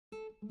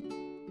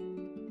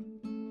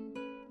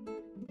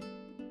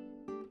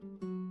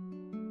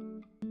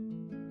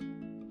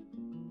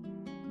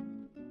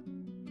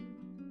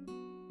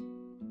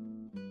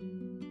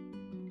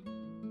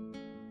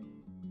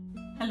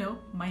Hello,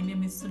 my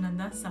name is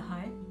Sunanda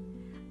Sahay.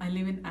 I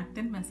live in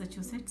Acton,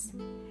 Massachusetts.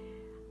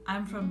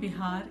 I'm from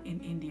Bihar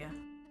in India.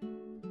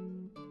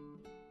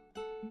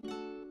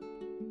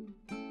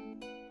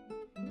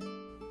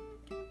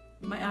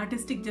 My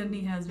artistic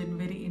journey has been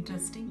very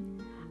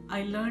interesting.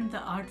 I learned the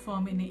art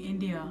form in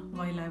India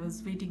while I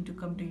was waiting to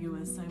come to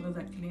US. I was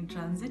actually in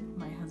transit.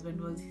 My husband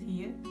was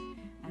here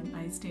and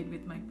I stayed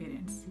with my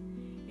parents.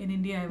 In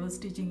India, I was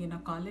teaching in a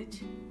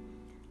college.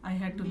 I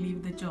had to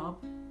leave the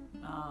job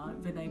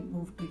when I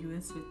moved to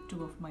US with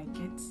two of my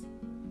kids.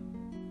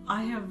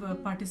 I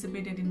have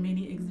participated in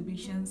many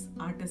exhibitions,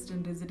 artist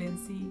in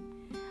residency,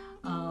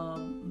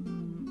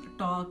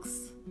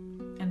 talks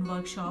and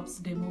workshops,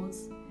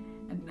 demos,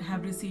 and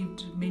have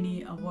received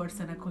many awards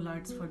and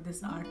accolades for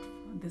this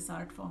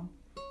art form.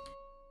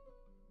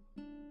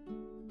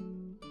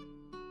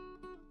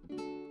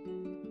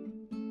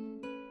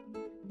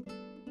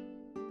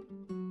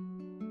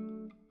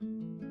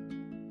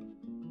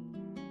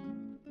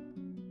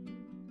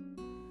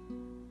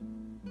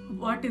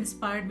 What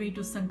inspired me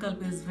to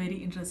Sankalp is very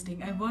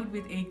interesting. I worked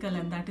with Ekal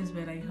and that is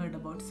where I heard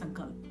about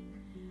Sankalp.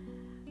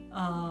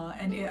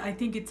 And I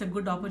think it's a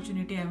good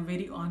opportunity. I'm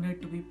very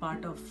honored to be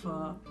part of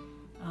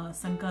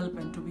Sankalp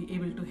and to be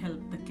able to help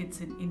the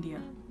kids in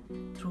India.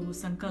 Through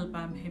Sankalp,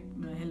 I'm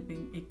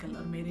helping Ekal,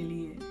 or mere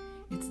liye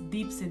it's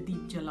Deep se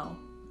Deep Jalao.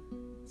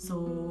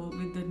 So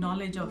with the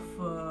knowledge of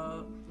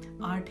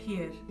art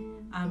here,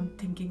 I'm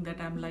thinking that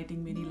I'm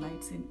lighting many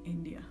lights in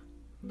India.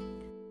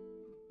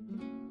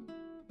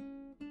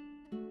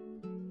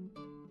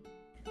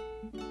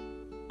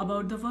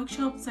 About the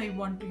workshops, I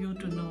want you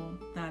to know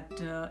that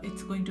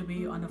it's going to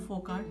be on a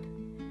folk art,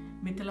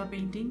 Mithila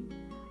painting,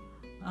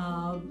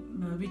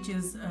 which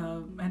is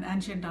an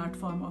ancient art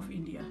form of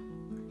India.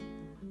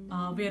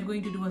 We are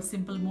going to do a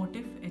simple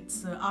motif.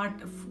 It's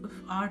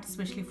art,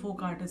 especially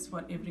folk art, is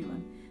for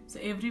everyone. So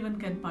everyone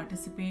can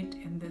participate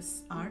in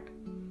this art.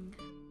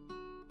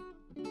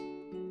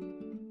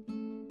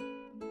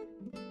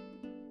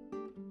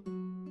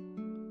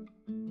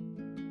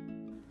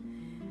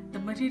 The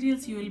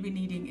materials you will be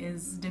needing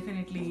is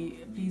definitely,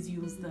 please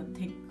use the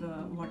thick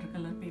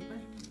watercolor paper,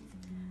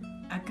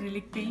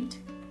 acrylic paint.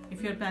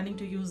 If you're planning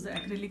to use the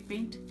acrylic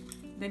paint,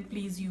 then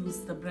please use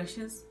the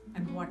brushes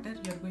and water.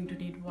 You're going to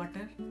need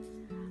water,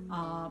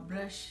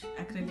 brush,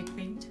 acrylic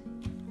paint.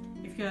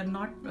 If you are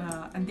not,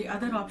 and the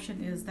other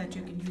option is that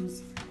you can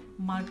use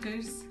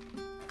markers,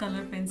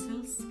 color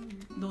pencils.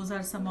 Those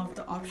are some of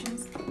the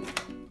options.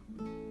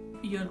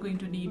 You're going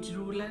to need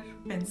ruler,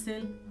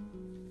 pencil,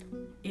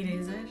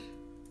 eraser,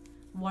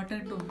 water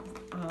to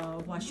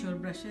wash your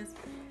brushes.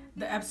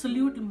 The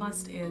absolute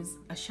must is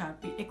a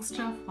Sharpie,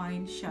 extra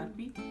fine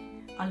Sharpie,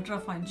 ultra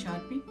fine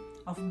Sharpie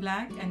of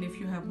black, and if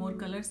you have more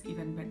colors,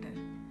 even better.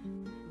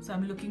 So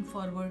I'm looking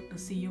forward to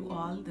see you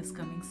all this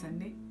coming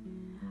Sunday.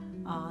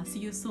 See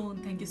you soon.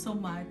 Thank you so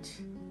much.